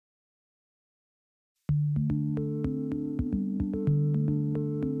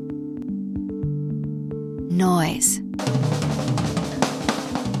Noise.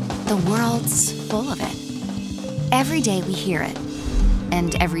 The world's full of it. Every day we hear it,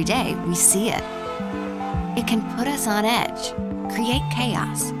 and every day we see it. It can put us on edge, create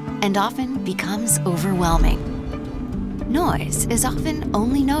chaos, and often becomes overwhelming. Noise is often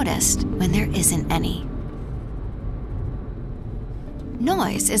only noticed when there isn't any.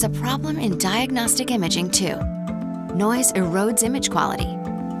 Noise is a problem in diagnostic imaging too. Noise erodes image quality,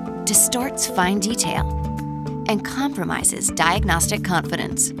 distorts fine detail, and compromises diagnostic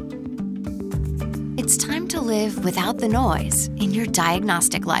confidence. It's time to live without the noise in your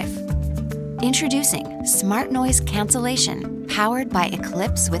diagnostic life. Introducing Smart Noise Cancellation, powered by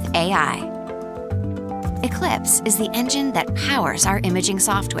Eclipse with AI. Eclipse is the engine that powers our imaging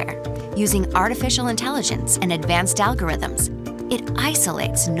software. Using artificial intelligence and advanced algorithms, it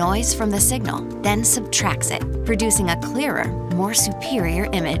isolates noise from the signal, then subtracts it, producing a clearer, more superior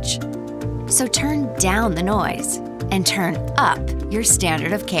image. So turn down the noise and turn up your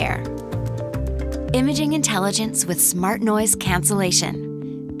standard of care. Imaging intelligence with Smart Noise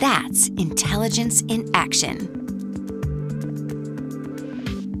Cancellation. That's intelligence in action.